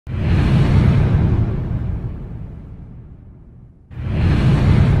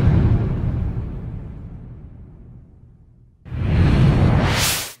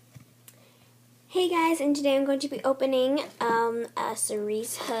guys, and today I'm going to be opening a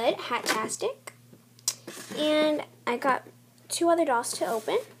cerise hood hat tastic, and I got two other dolls to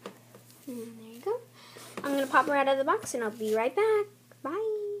open. And there you go. I'm going to pop her out of the box and I'll be right back.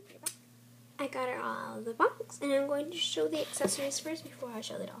 Bye. I got her all out of the box and I'm going to show the accessories first before I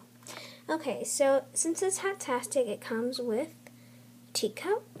show the doll. Okay, so since it's hat tastic, it comes with a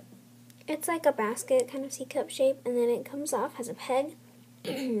teacup. It's like a basket kind of teacup shape, and then it comes off, has a peg.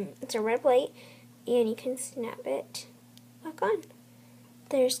 It's a red plate, and you can snap it back on.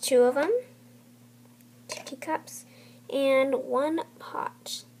 There's two of them, 2 teacups, and 1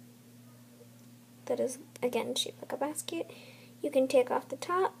 pot that is, again, shaped like a basket. You can take off the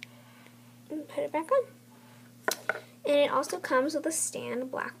top and put it back on. And it also comes with a stand, a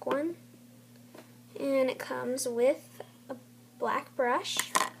black one, and it comes with a black brush.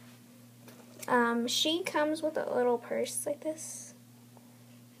 She comes with a little purse like this.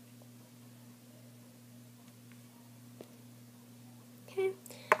 Okay,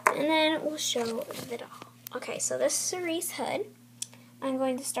 and then we'll show the doll. Okay, so this cerise hood, I'm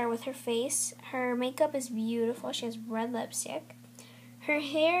going to start with her face. Her makeup is beautiful. She has red lipstick. Her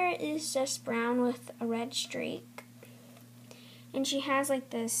hair is just brown with a red streak. And she has like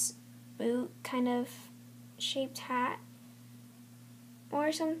this boot kind of shaped hat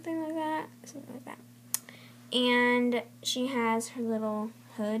or something like that. And she has her little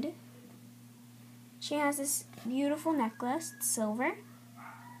hood. She has this beautiful necklace, it's silver.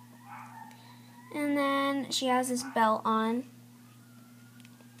 And then she has this belt on.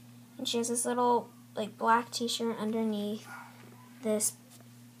 And she has this little like black t-shirt underneath this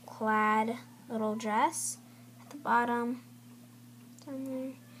plaid little dress at the bottom. Down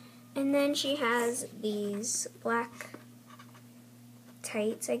there. And then she has these black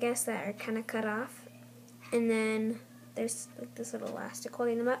tights, I guess, that are kind of cut off. And then there's like this little elastic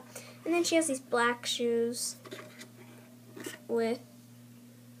holding them up. And then she has these black shoes with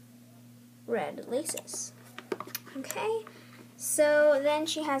red laces. Okay, so then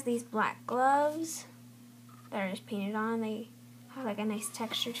she has these black gloves that are just painted on. They have like a nice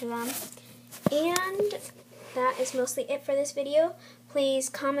texture to them. And that is mostly it for this video. Please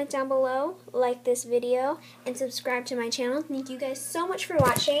comment down below, like this video, and subscribe to my channel. Thank you guys so much for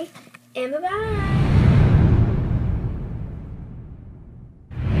watching, and bye-bye!